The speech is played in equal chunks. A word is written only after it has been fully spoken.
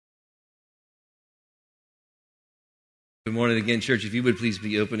Good morning again, church. If you would please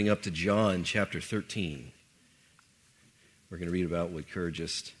be opening up to John chapter 13. We're going to read about what Kerr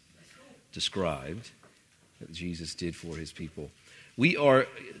just described that Jesus did for his people. We are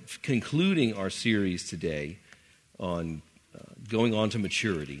concluding our series today on going on to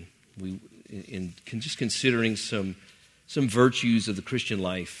maturity. Just considering some virtues of the Christian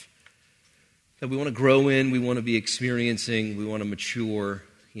life that we want to grow in, we want to be experiencing, we want to mature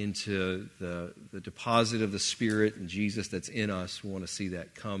into the deposit of the Spirit and Jesus that's in us. We want to see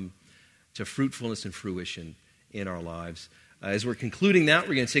that come to fruitfulness and fruition in our lives. As we're concluding that,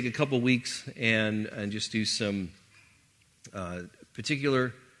 we're going to take a couple weeks and just do some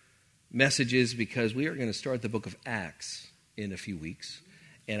particular messages because we are going to start the book of Acts in a few weeks.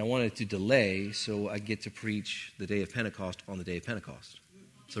 And I wanted to delay so I get to preach the day of Pentecost on the day of Pentecost.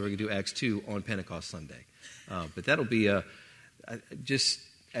 So we're going to do Acts 2 on Pentecost Sunday. But that'll be just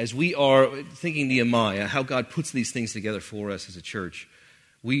as we are thinking Nehemiah, how God puts these things together for us as a church,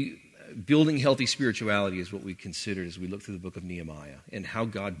 building healthy spirituality is what we considered as we look through the book of Nehemiah and how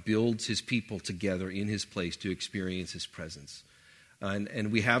God builds his people together in his place to experience his presence.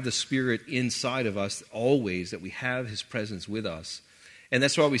 And we have the Spirit inside of us always, that we have his presence with us. And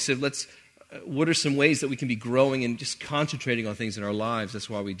that's why we said, what are some ways that we can be growing and just concentrating on things in our lives? That's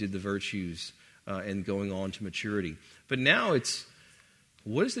why we did the virtues and going on to maturity. But now it's,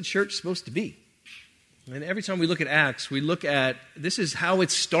 what is the church supposed to be? And every time we look at Acts, we look at, this is how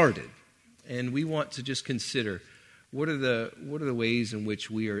it started. And we want to just consider, what are the ways in which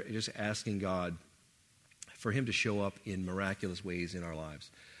we are just asking God for him to show up in miraculous ways in our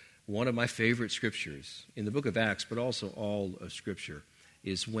lives. One of my favorite scriptures in the book of Acts, but also all of Scripture,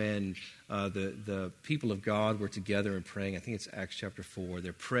 is when the people of God were together and praying. I think it's Acts chapter 4.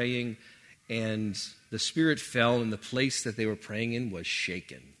 They're praying, and the Spirit fell, and the place that they were praying in was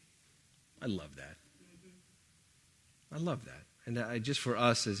shaken. I love that. I love that. And just for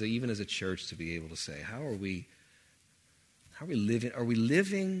us, even as a church, to be able to say, how are we living? Are we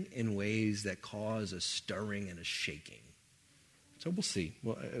living in ways that cause a stirring and a shaking? So we'll see.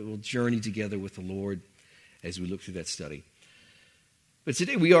 We'll journey together with the Lord as we look through that study. But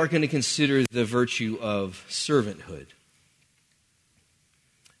today we are going to consider the virtue of servanthood.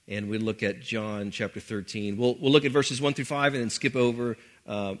 And we look at John chapter 13. We'll look at verses 1 through 5 and then skip over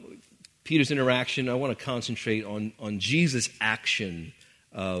Peter's interaction. I want to concentrate on Jesus' action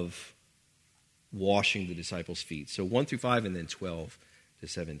of washing the disciples' feet. So 1 through 5 and then 12 to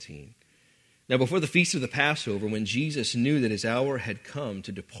 17. Now before the feast of the Passover, when Jesus knew that his hour had come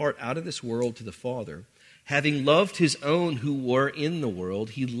to depart out of this world to the Father, having loved his own who were in the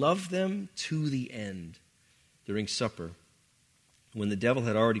world, he loved them to the end. During supper, when the devil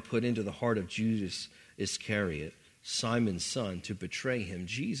had already put into the heart of Judas Iscariot, Simon's son, to betray him,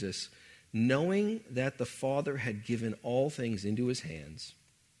 Jesus, knowing that the Father had given all things into his hands,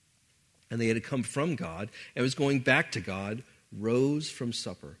 and they had come from God, and was going back to God, rose from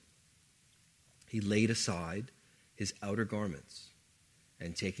supper. He laid aside his outer garments,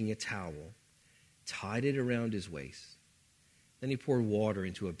 and taking a towel, tied it around his waist. Then he poured water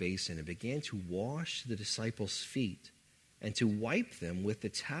into a basin and began to wash the disciples' feet and to wipe them with the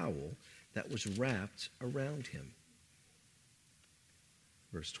towel that was wrapped around him.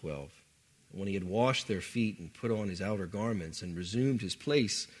 Verse 12. When he had washed their feet and put on his outer garments and resumed his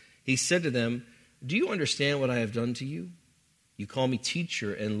place, he said to them, "Do you understand what I have done to you? You call me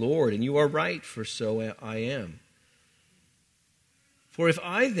teacher and Lord, and you are right, for so I am. For if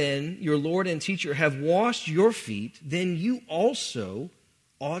I then, your Lord and teacher, have washed your feet, then you also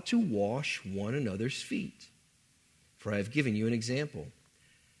ought to wash one another's feet. For I have given you an example,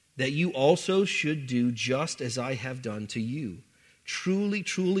 that you also should do just as I have done to you. Truly,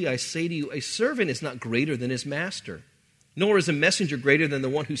 truly, I say to you, a servant is not greater than his master, nor is a messenger greater than the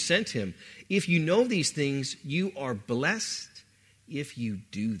one who sent him. If you know these things, you are blessed if you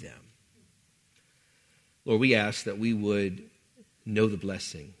do them." Lord, we ask that we would know the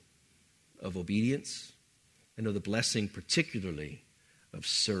blessing of obedience and know the blessing particularly of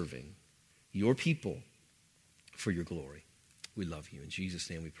serving your people for your glory. We love you. In Jesus'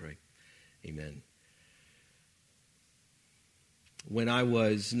 name we pray. Amen. When I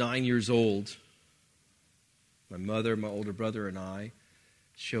was 9 years old, my mother, my older brother, and I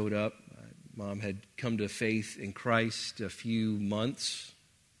showed up. Mom had come to faith in Christ a few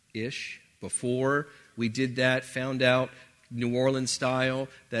months-ish before we did that, found out New Orleans style,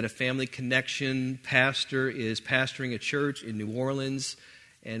 that a family connection pastor is pastoring a church in New Orleans.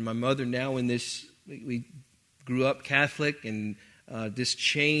 And my mother now we grew up Catholic, and this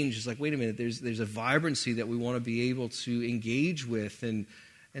change is like, wait a minute, there's a vibrancy that we want to be able to engage with, and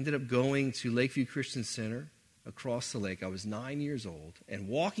ended up going to Lakeview Christian Center across the lake. I was 9 years old, and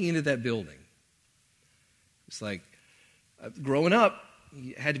walking into that building, it's like, growing up,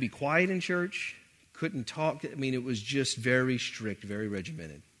 you had to be quiet in church, couldn't talk. I mean, it was just very strict, very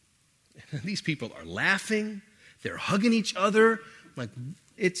regimented. These people are laughing, they're hugging each other, like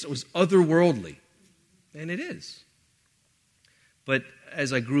it was otherworldly. And it is. But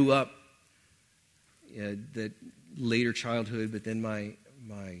as I grew up, that later childhood, but then my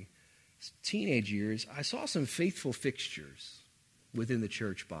teenage years, I saw some faithful fixtures within the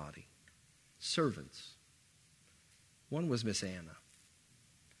church body. Servants. One was Miss Anna.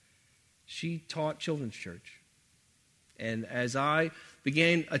 She taught children's church. And as I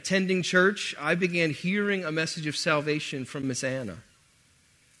began attending church, I began hearing a message of salvation from Miss Anna.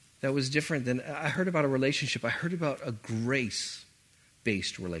 That was different than, I heard about a relationship. I heard about a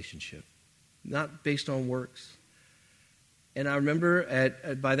grace-based relationship, not based on works. And I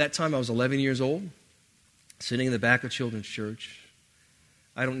remember by that time I was 11 years old, sitting in the back of children's church.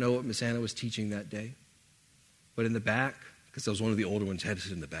 I don't know what Miss Anna was teaching that day, but in the back, because I was one of the older ones, had to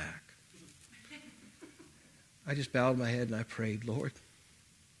sit in the back. I just bowed my head and I prayed, Lord,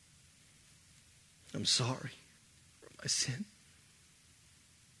 I'm sorry for my sin.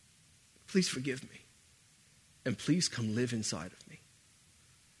 Please forgive me. And please come live inside of me.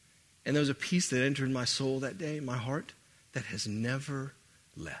 And there was a peace that entered my soul that day, my heart, that has never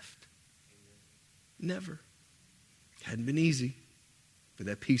left. Never. It hadn't been easy, but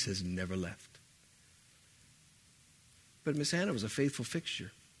that peace has never left. But Miss Anna was a faithful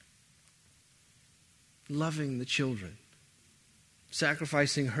fixture. Loving the children.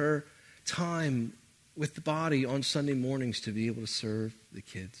 Sacrificing her time with the body on Sunday mornings to be able to serve the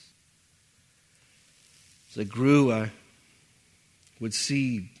kids. As I grew, I would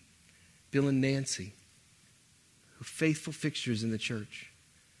see Bill and Nancy, who were faithful fixtures in the church.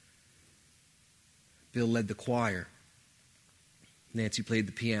 Bill led the choir. Nancy played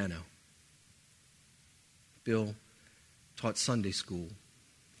the piano. Bill taught Sunday school.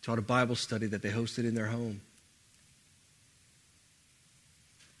 Taught a Bible study that they hosted in their home.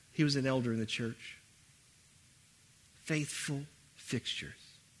 He was an elder in the church. Faithful fixtures.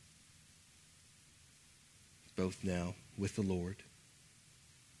 Both now with the Lord.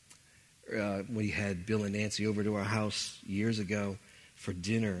 We had Bill and Nancy over to our house years ago for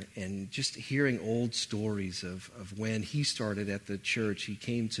dinner, and just hearing old stories of when he started at the church. He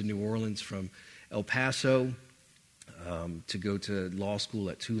came to New Orleans from El Paso to go to law school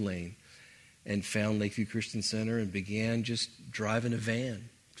at Tulane, and found Lakeview Christian Center and began just driving a van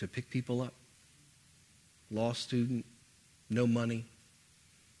to pick people up. Law student, no money,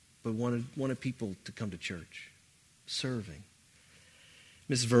 but wanted people to come to church. Serving.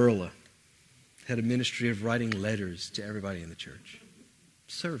 Miss Verla had a ministry of writing letters to everybody in the church.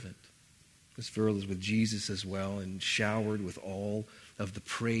 Servant. Miss Verla is with Jesus as well, and showered with all of the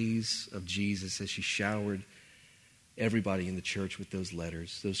praise of Jesus as she showered everybody in the church with those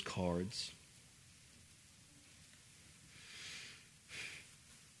letters, those cards.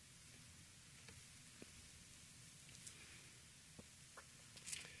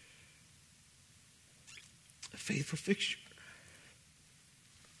 A faithful fixture.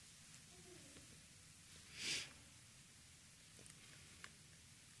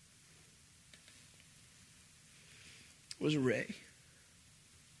 Was Ray.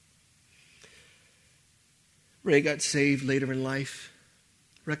 Ray got saved later in life,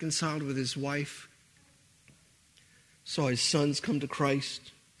 reconciled with his wife, saw his sons come to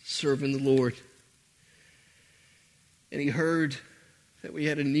Christ, serving the Lord. And he heard that we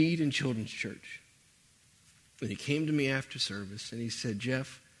had a need in children's church. And he came to me after service and he said,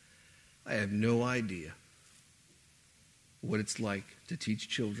 Jeff, I have no idea what it's like to teach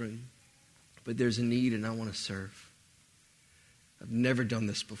children, but there's a need and I want to serve. I've never done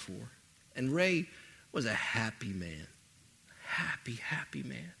this before. And Ray was a happy man. Happy, happy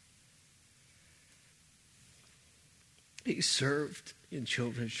man. He served in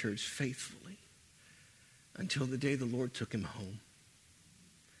children's church faithfully until the day the Lord took him home.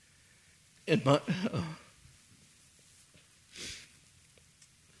 And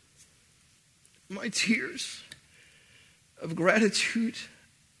my tears of gratitude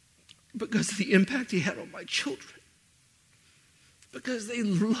because of the impact he had on my children, because they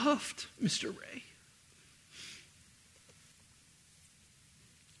loved Mr. Ray.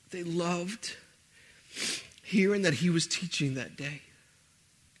 They loved hearing that he was teaching that day.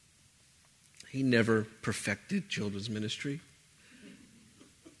 He never perfected children's ministry.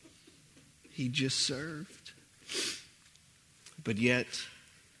 He just served. But yet,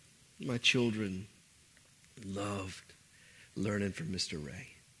 my children loved learning from Mr. Ray.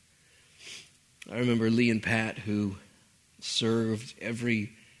 I remember Lee and Pat, who served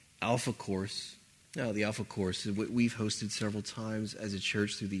every Alpha course. Now, the Alpha course, we've hosted several times as a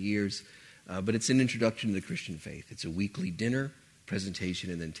church through the years, but it's an introduction to the Christian faith. It's a weekly dinner,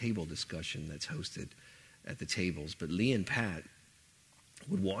 presentation, and then table discussion that's hosted at the tables. But Lee and Pat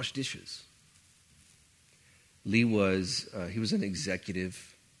would wash dishes. Lee was an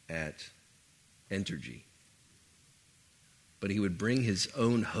executive at Entergy. But he would bring his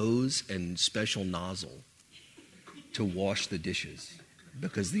own hose and special nozzle to wash the dishes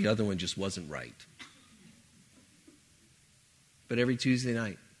because the other one just wasn't right. But every Tuesday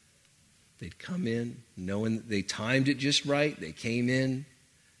night, they'd come in knowing they timed it just right. They came in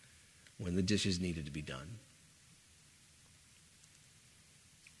when the dishes needed to be done.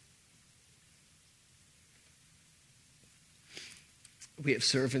 We have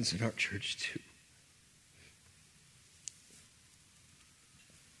servants in our church too.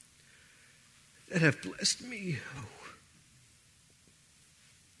 That have blessed me.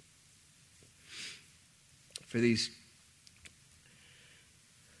 For these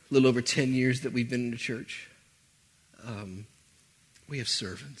little over 10 years that we've been in the church, we have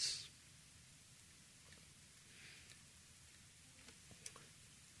servants.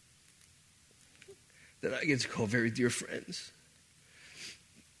 That I get to call very dear friends.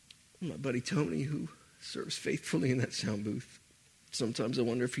 My buddy Tony, who serves faithfully in that sound booth. Sometimes I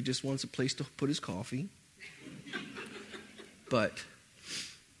wonder if he just wants a place to put his coffee. But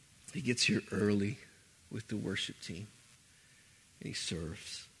he gets here early with the worship team, and he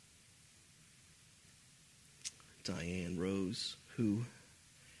serves. Diane Rose, who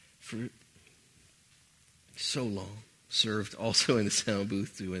for so long served also in the sound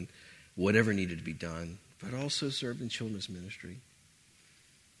booth doing whatever needed to be done, but also served in children's ministry.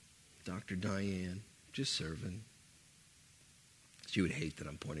 Dr. Diane, just serving. She would hate that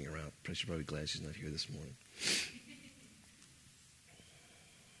I'm pointing her out. She's probably glad she's not here this morning.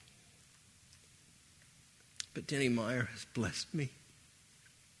 But Denny Meyer has blessed me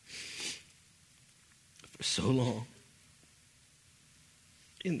for so long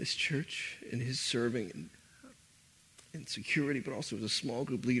in this church, in his serving in security, but also as a small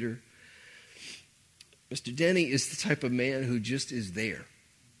group leader. Mr. Denny is the type of man who just is there.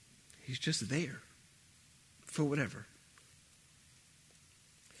 He's just there for whatever.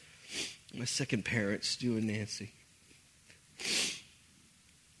 My second parents, Stu and Nancy,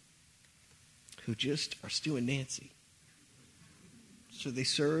 who just are Stu and Nancy. So they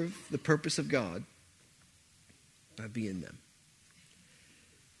serve the purpose of God by being them.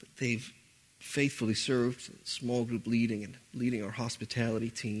 But they've faithfully served small group leading and leading our hospitality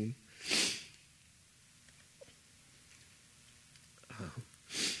team.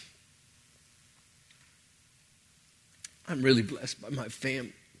 I'm really blessed by my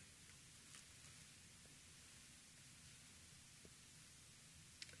family.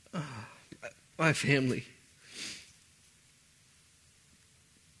 My family,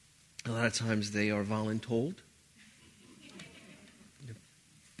 a lot of times they are voluntold,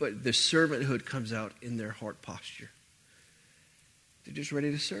 but the servanthood comes out in their heart posture. They're just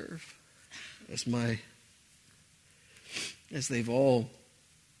ready to serve. As they've all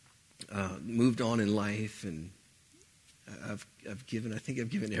moved on in life, and I've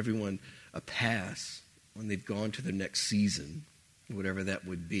given everyone a pass when they've gone to their next season, whatever that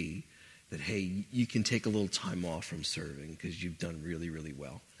would be. That, hey, you can take a little time off from serving because you've done really, really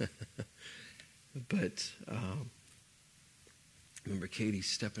well. But I remember Katie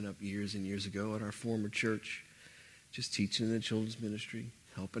stepping up years and years ago at our former church, just teaching in the children's ministry,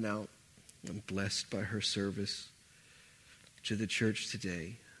 helping out. I'm blessed by her service to the church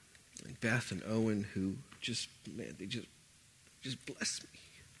today. And Beth and Owen, who they just bless me.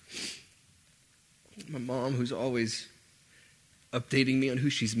 My mom, who's always updating me on who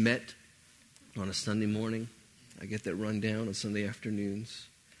she's met. On a Sunday morning, I get that rundown on Sunday afternoons.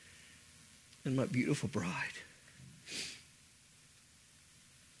 And my beautiful bride.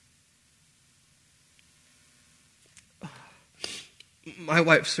 My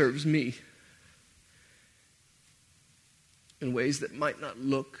wife serves me in ways that might not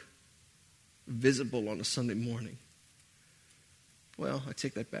look visible on a Sunday morning. Well, I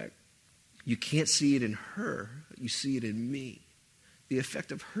take that back. You can't see it in her, but you see it in me. The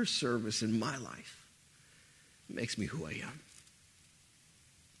effect of her service in my life makes me who I am.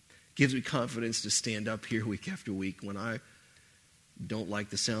 Gives me confidence to stand up here week after week when I don't like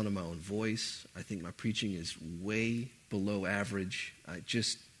the sound of my own voice. I think my preaching is way below average.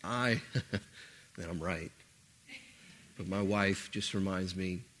 Then I'm right. But my wife just reminds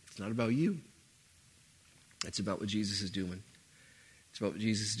me, it's not about you. It's about what Jesus is doing. It's about what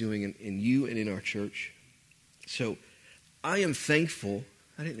Jesus is doing in you and in our church. So I am thankful.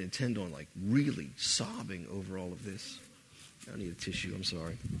 I didn't intend on really sobbing over all of this. I need a tissue. I'm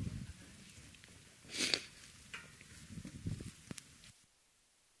sorry.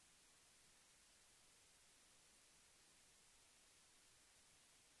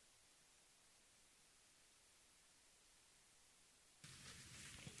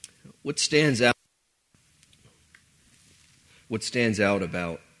 What stands out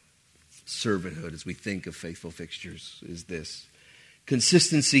about servanthood as we think of faithful fixtures is this: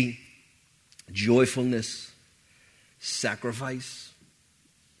 consistency, joyfulness, sacrifice,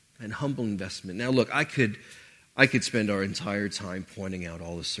 and humble investment. Now look, I could spend our entire time pointing out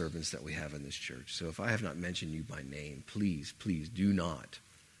all the servants that we have in this church. So if I have not mentioned you by name, please do not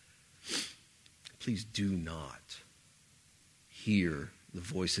hear the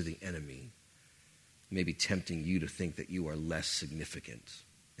voice of the enemy maybe tempting you to think that you are less significant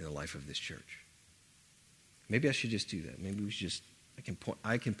in the life of this church. Maybe I should just do that. Maybe we should just,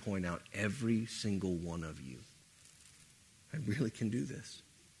 I can point out every single one of you. I really can do this.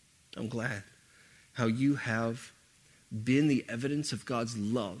 I'm glad how you have been the evidence of God's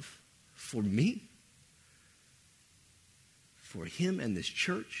love for me, for him and this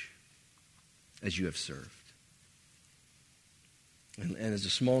church, as you have served. And as a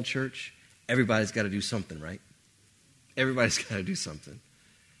small church, everybody's got to do something, right? Everybody's got to do something.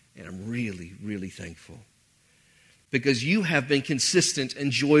 And I'm really, really thankful. Because you have been consistent and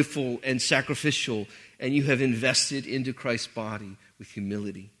joyful and sacrificial, and you have invested into Christ's body with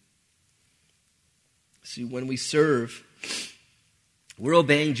humility. See, when we serve, we're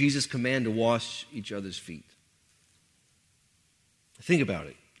obeying Jesus' command to wash each other's feet. Think about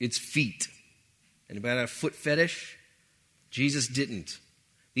it. It's feet. Anybody have a foot fetish? Jesus didn't.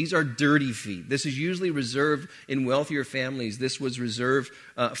 These are dirty feet. This is usually reserved in wealthier families. This was reserved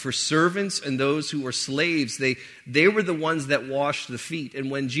for servants and those who were slaves. They were the ones that washed the feet.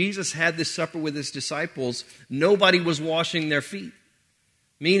 And when Jesus had this supper with his disciples, nobody was washing their feet.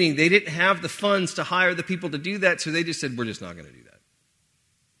 Meaning they didn't have the funds to hire the people to do that, so they just said, we're just not going to do that.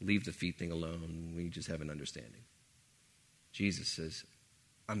 Leave the feet thing alone. We just have an understanding. Jesus says,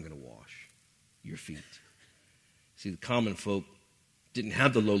 I'm going to wash your feet. See, the common folk didn't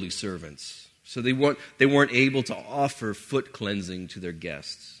have the lowly servants, so they weren't able to offer foot cleansing to their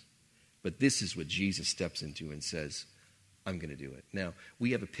guests. But this is what Jesus steps into and says, I'm going to do it. Now,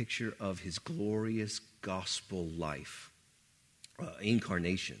 we have a picture of his glorious gospel life,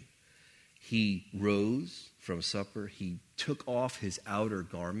 incarnation. He rose from supper. He took off his outer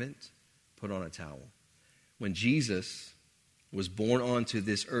garment, put on a towel. When Jesus was born onto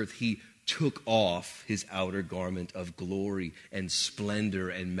this earth, he took off his outer garment of glory and splendor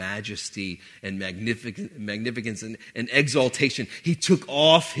and majesty and magnificence and exaltation. He took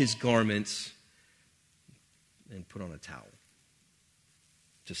off his garments and put on a towel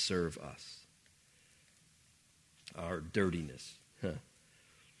to serve us. Our dirtiness.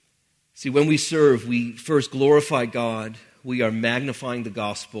 See, when we serve, we first glorify God, we are magnifying the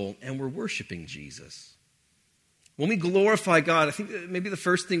gospel, and we're worshiping Jesus. When we glorify God, I think that maybe the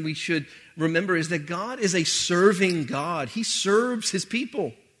first thing we should remember is that God is a serving God. He serves his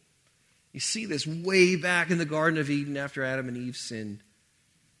people. You see this way back in the Garden of Eden after Adam and Eve sinned.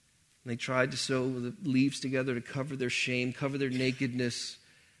 And they tried to sew the leaves together to cover their shame, cover their nakedness.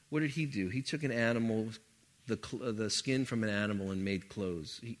 What did he do? He took an animal, the skin from an animal, and made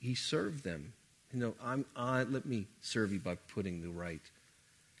clothes. He served them. Let me serve you by putting the right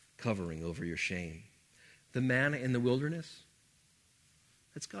covering over your shame. The manna in the wilderness,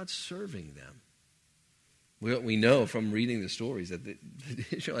 that's God serving them. We know from reading the stories that the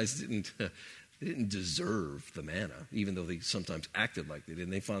Israelites didn't deserve the manna, even though they sometimes acted like they did.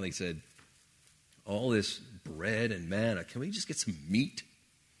 And they finally said, all this bread and manna, can we just get some meat?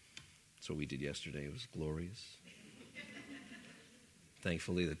 That's what we did yesterday. It was glorious.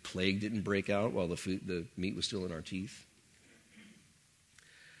 Thankfully, the plague didn't break out while the meat was still in our teeth.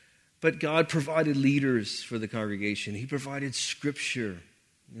 But God provided leaders for the congregation. He provided scripture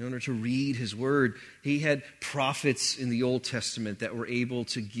in order to read his word. He had prophets in the Old Testament that were able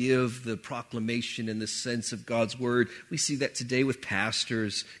to give the proclamation and the sense of God's word. We see that today with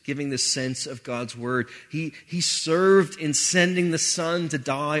pastors giving the sense of God's word. He served in sending the Son to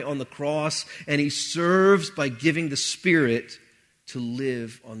die on the cross, and he serves by giving the Spirit to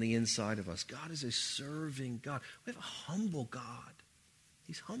live on the inside of us. God is a serving God. We have a humble God.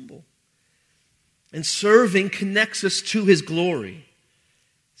 He's humble. And serving connects us to his glory.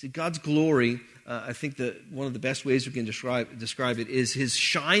 See, God's glory, I think that one of the best ways we can describe it is his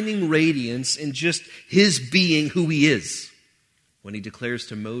shining radiance in just his being who he is. When he declares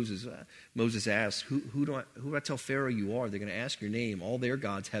to Moses, Moses asks, who do I tell Pharaoh you are? They're going to ask your name. All their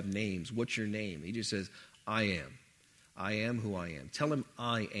gods have names. What's your name? He just says, I am. I am who I am. Tell him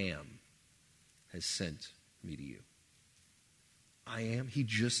I am has sent me to you. I am. He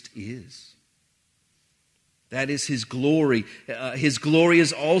just is. That is his glory. His glory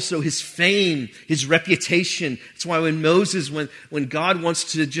is also his fame, his reputation. That's why when Moses, when God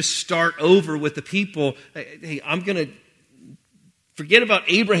wants to just start over with the people, hey, I'm going to forget about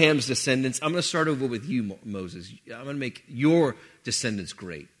Abraham's descendants. I'm going to start over with you, Moses. I'm going to make your descendants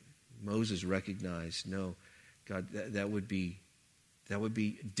great. Moses recognized, no, God, that would be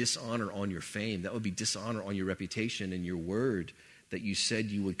dishonor on your fame. That would be dishonor on your reputation and your word that you said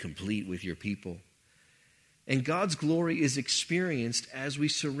you would complete with your people. And God's glory is experienced as we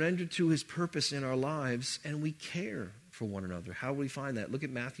surrender to his purpose in our lives and we care for one another. How do we find that? Look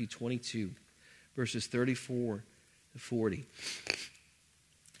at Matthew 22, verses 34 to 40.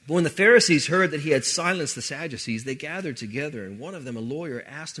 But when the Pharisees heard that he had silenced the Sadducees, they gathered together, and one of them, a lawyer,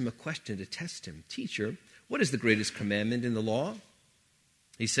 asked him a question to test him. Teacher, what is the greatest commandment in the law?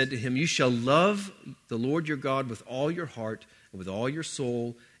 He said to him, you shall love the Lord your God with all your heart and with all your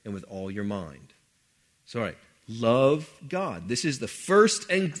soul and with all your mind. So, all right, love God. This is the first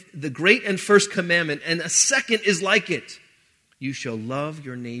and the great and first commandment, and a second is like it. You shall love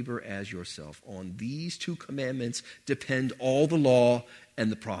your neighbor as yourself. On these two commandments depend all the law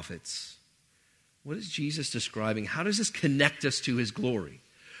and the prophets. What is Jesus describing? How does this connect us to his glory?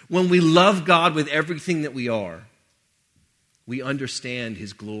 When we love God with everything that we are, we understand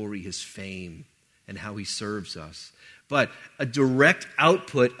his glory, his fame, and how he serves us. But a direct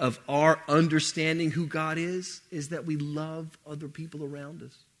output of our understanding who God is that we love other people around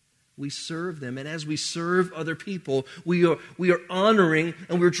us. We serve them. And as we serve other people, we are honoring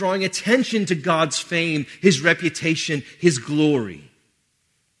and we're drawing attention to God's fame, his reputation, his glory.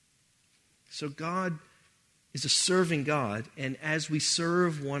 So God is a serving God. And as we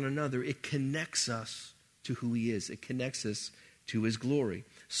serve one another, it connects us to who he is. It connects us to his glory.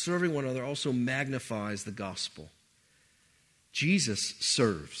 Serving one another also magnifies the gospel. Jesus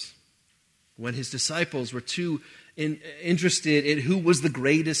serves. When his disciples were too interested in who was the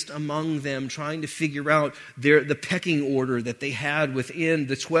greatest among them, trying to figure out the pecking order that they had within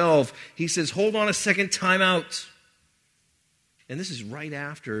the 12, he says, hold on a second, time out. And this is right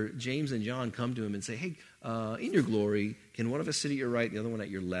after James and John come to him and say, hey, in your glory, can one of us sit at your right and the other one at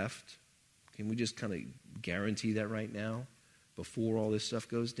your left? Can we just kind of guarantee that right now before all this stuff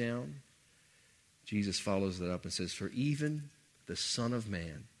goes down? Jesus follows that up and says, for even the Son of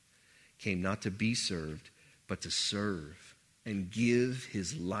Man came not to be served, but to serve and give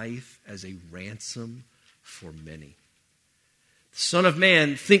his life as a ransom for many. The Son of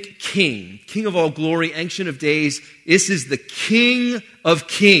Man, think king, king of all glory, ancient of days. This is the King of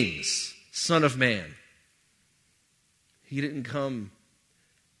kings, Son of Man. He didn't come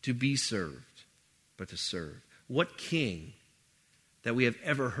to be served, but to serve. What king that we have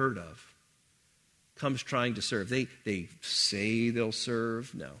ever heard of comes trying to serve? They say they'll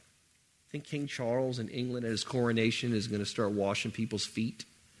serve. No. Think King Charles in England at his coronation is going to start washing people's feet?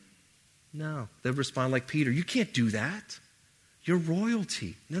 No. They'll respond like Peter, you can't do that. You're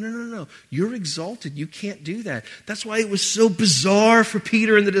royalty. No. You're exalted. You can't do that. That's why it was so bizarre for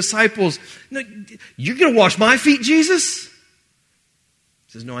Peter and the disciples. No, you're going to wash my feet, Jesus? He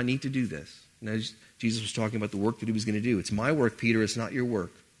says, no, I need to do this. Now, Jesus was talking about the work that he was going to do. It's my work, Peter. It's not your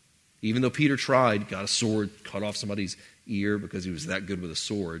work. Even though Peter tried, got a sword, cut off somebody's ear because he was that good with a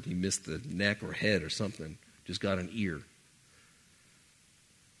sword. He missed the neck or head or something. Just got an ear.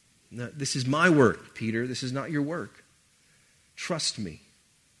 No, this is my work, Peter. This is not your work. Trust me.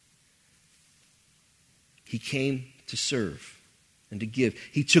 He came to serve and to give.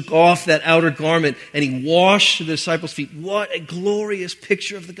 He took off that outer garment and he washed the disciples' feet. What a glorious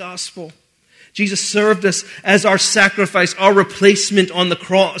picture of the gospel. Jesus served us as our sacrifice, our replacement on the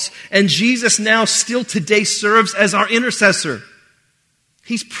cross. And Jesus now still today serves as our intercessor.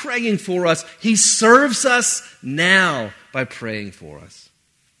 He's praying for us. He serves us now by praying for us.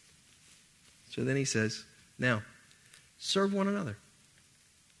 So then he says, now, serve one another.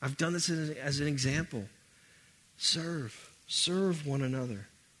 I've done this as an example. Serve one another.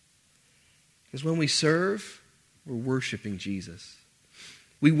 Because when we serve, we're worshiping Jesus.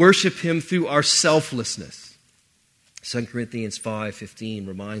 We worship him through our selflessness. 2 Corinthians 5:15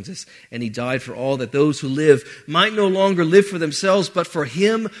 reminds us, and he died for all that those who live might no longer live for themselves, but for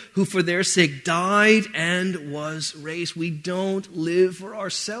him who for their sake died and was raised. We don't live for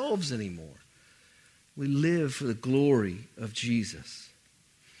ourselves anymore. We live for the glory of Jesus.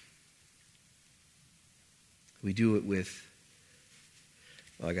 We do it with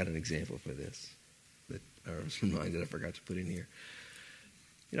Oh, I got an example for this that I was reminded I forgot to put in here.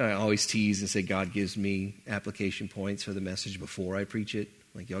 You know, I always tease and say God gives me application points for the message before I preach it.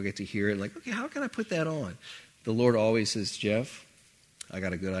 Like, y'all get to hear it. Like, okay, how can I put that on? The Lord always says, Jeff, I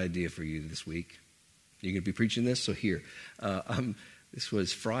got a good idea for you this week. You're going to be preaching this? So here. This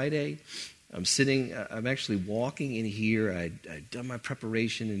was Friday. I'm actually walking in here. I'd done my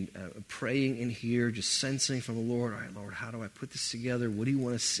preparation and praying in here, just sensing from the Lord, all right, Lord, how do I put this together? What do you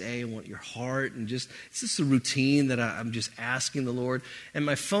want to say? I want your heart. And it's just a routine that I'm just asking the Lord. And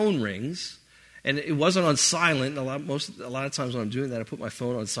my phone rings, and it wasn't on silent. A lot of times when I'm doing that, I put my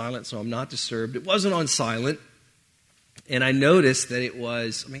phone on silent so I'm not disturbed. It wasn't on silent. And I noticed that it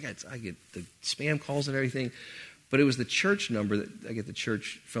was, I get the spam calls and everything, but it was the church number that I get the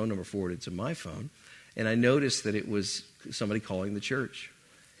church phone number forwarded to my phone. And I noticed that it was somebody calling the church.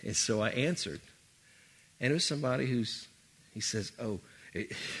 And so I answered. And it was somebody he says,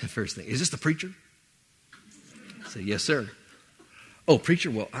 first thing, is this the preacher? I said, yes, sir. Oh,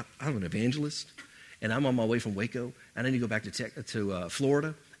 preacher, well, I'm an evangelist, and I'm on my way from Waco, and I need to go back to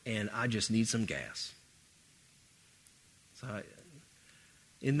Florida, and I just need some gas. So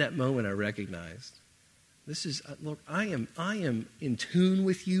in that moment, I recognized, Lord, I am in tune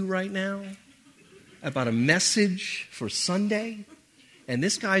with you right now about a message for Sunday, and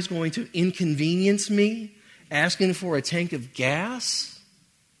this guy's going to inconvenience me, asking for a tank of gas.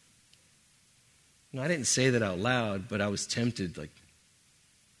 I didn't say that out loud, but I was tempted, like,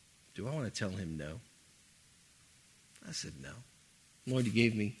 do I want to tell him no? I said no. Lord, you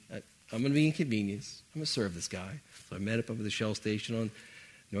gave me, I'm going to be inconvenienced. I'm going to serve this guy. So I met up at the Shell station on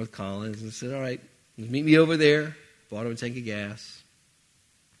North Collins and said, all right, meet me over there. Bought him a tank of gas.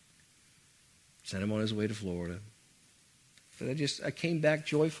 Sent him on his way to Florida. But I came back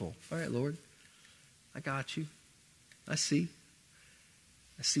joyful. All right, Lord, I got you. I see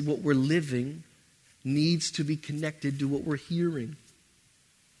what we're living needs to be connected to what we're hearing.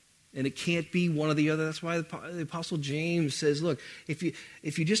 And it can't be one or the other. That's why the Apostle James says, look, if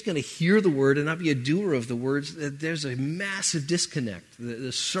you're just going to hear the word and not be a doer of the words, there's a massive disconnect.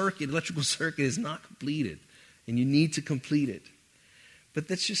 The electrical circuit is not completed, and you need to complete it. But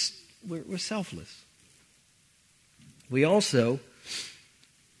that's just, we're selfless. We want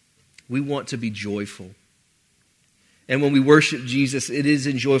to be joyful. And when we worship Jesus, it is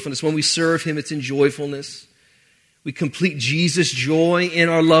in joyfulness. When we serve him, it's in joyfulness. We complete Jesus' joy in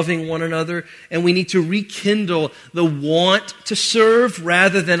our loving one another, and we need to rekindle the want to serve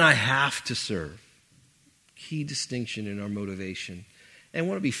rather than I have to serve. Key distinction in our motivation. And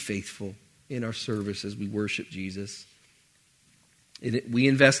want to be faithful in our service as we worship Jesus. We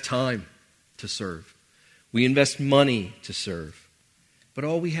invest time to serve. We invest money to serve. But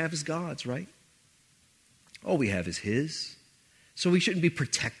all we have is God's, right? All we have is his. So we shouldn't be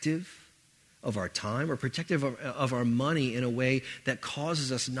protective of our time or protective of our money in a way that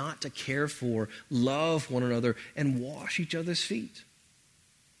causes us not to care for, love one another, and wash each other's feet.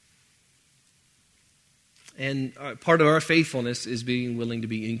 And part of our faithfulness is being willing to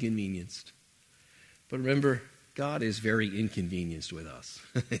be inconvenienced. But remember, God is very inconvenienced with us,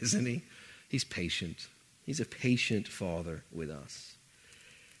 isn't he? He's patient. He's a patient Father with us.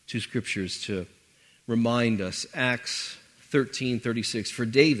 Two scriptures to remind us. Acts 13:36. For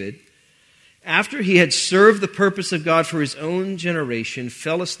David, after he had served the purpose of God for his own generation,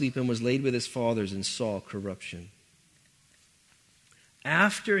 fell asleep and was laid with his fathers and saw corruption.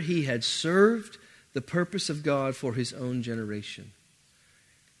 After he had served the purpose of God for his own generation.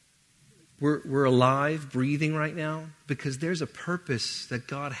 We're alive, breathing right now, because there's a purpose that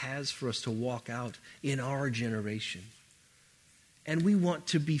God has for us to walk out in our generation. And we want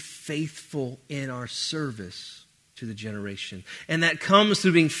to be faithful in our service to the generation. And that comes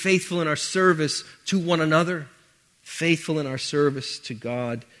through being faithful in our service to one another, faithful in our service to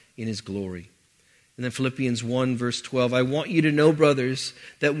God in his glory. And then Philippians 1 verse 12, I want you to know, brothers,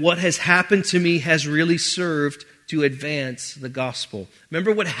 that what has happened to me has really served to advance the gospel.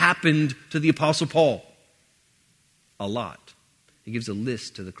 Remember what happened to the Apostle Paul? A lot. He gives a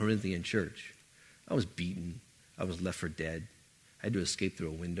list to the Corinthian church. I was beaten. I was left for dead. I had to escape through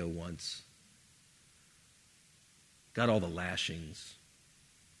a window once. Got all the lashings.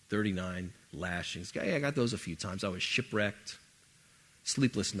 39 lashings. Yeah, I got those a few times. I was shipwrecked.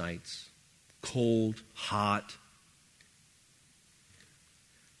 Sleepless nights. Cold, hot.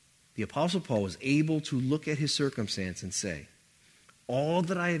 The Apostle Paul was able to look at his circumstance and say, all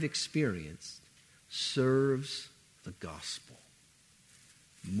that I have experienced serves the gospel.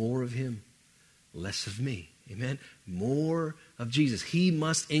 More of him, less of me Amen? More of Jesus. He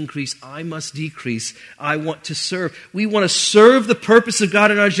must increase. I must decrease. I want to serve. We want to serve the purpose of God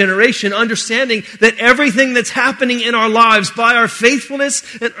in our generation, understanding that everything that's happening in our lives by our faithfulness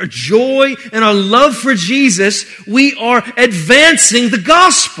and our joy and our love for Jesus, we are advancing the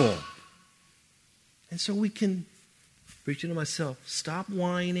gospel. And so we can, preaching to myself, stop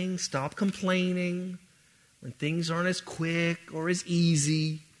whining, stop complaining when things aren't as quick or as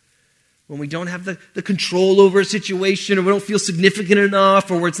easy. When we don't have the control over a situation, or we don't feel significant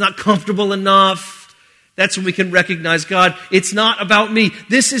enough, or where it's not comfortable enough, that's when we can recognize, God, it's not about me.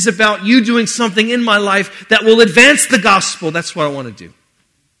 This is about you doing something in my life that will advance the gospel. That's what I want to do.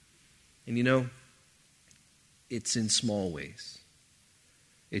 And you know, it's in small ways.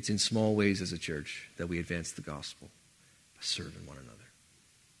 It's in small ways as a church that we advance the gospel. By serving one another.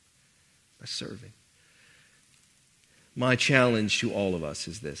 By serving. My challenge to all of us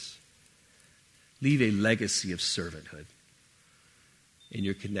is this. Leave a legacy of servanthood in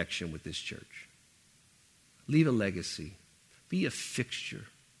your connection with this church. Leave a legacy. Be a fixture.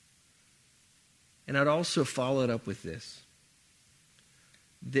 And I'd also follow it up with this.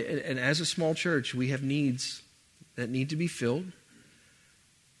 And as a small church, we have needs that need to be filled.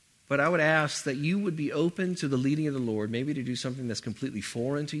 But I would ask that you would be open to the leading of the Lord, maybe to do something that's completely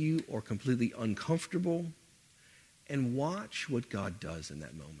foreign to you or completely uncomfortable, and watch what God does in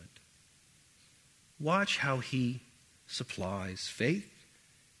that moment. Watch how He supplies faith.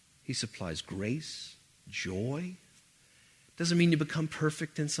 He supplies grace, joy. Doesn't mean you become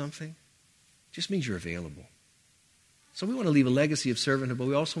perfect in something. It just means you're available. So we want to leave a legacy of servanthood, but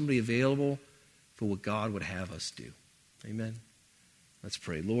we also want to be available for what God would have us do. Amen. Let's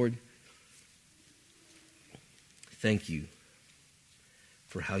pray. Lord, thank you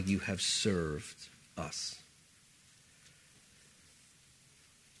for how you have served us.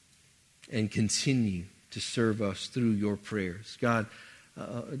 And continue to serve us through your prayers. God,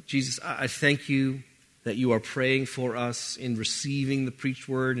 Jesus, I thank you that you are praying for us in receiving the preached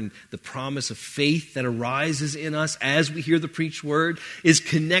word, and the promise of faith that arises in us as we hear the preached word is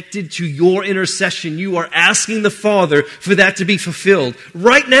connected to your intercession. You are asking the Father for that to be fulfilled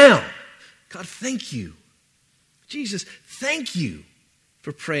right now. God, thank you. Jesus, thank you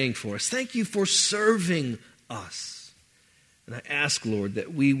for praying for us. Thank you for serving us. And I ask, Lord,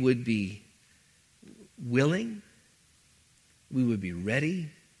 that we would be willing, we would be ready,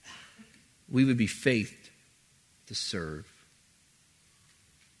 we would be faithed to serve.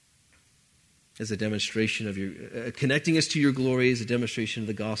 As a demonstration of your, connecting us to your glory is a demonstration of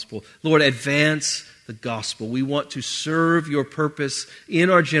the gospel. Lord, advance the gospel. We want to serve your purpose in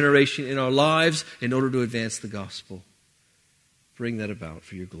our generation, in our lives, in order to advance the gospel. Bring that about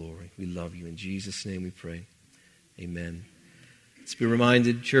for your glory. We love you. In Jesus' name we pray. Amen. Let's be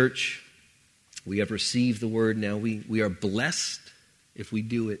reminded, church, we have received the word now. We are blessed if we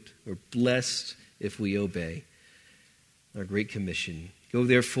do it. We're blessed if we obey. Our great commission. Go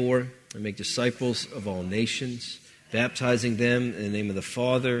therefore and make disciples of all nations, baptizing them in the name of the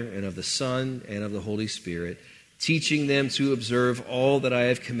Father and of the Son and of the Holy Spirit, teaching them to observe all that I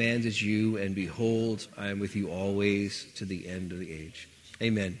have commanded you, and behold, I am with you always to the end of the age.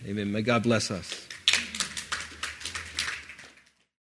 Amen. Amen. May God bless us.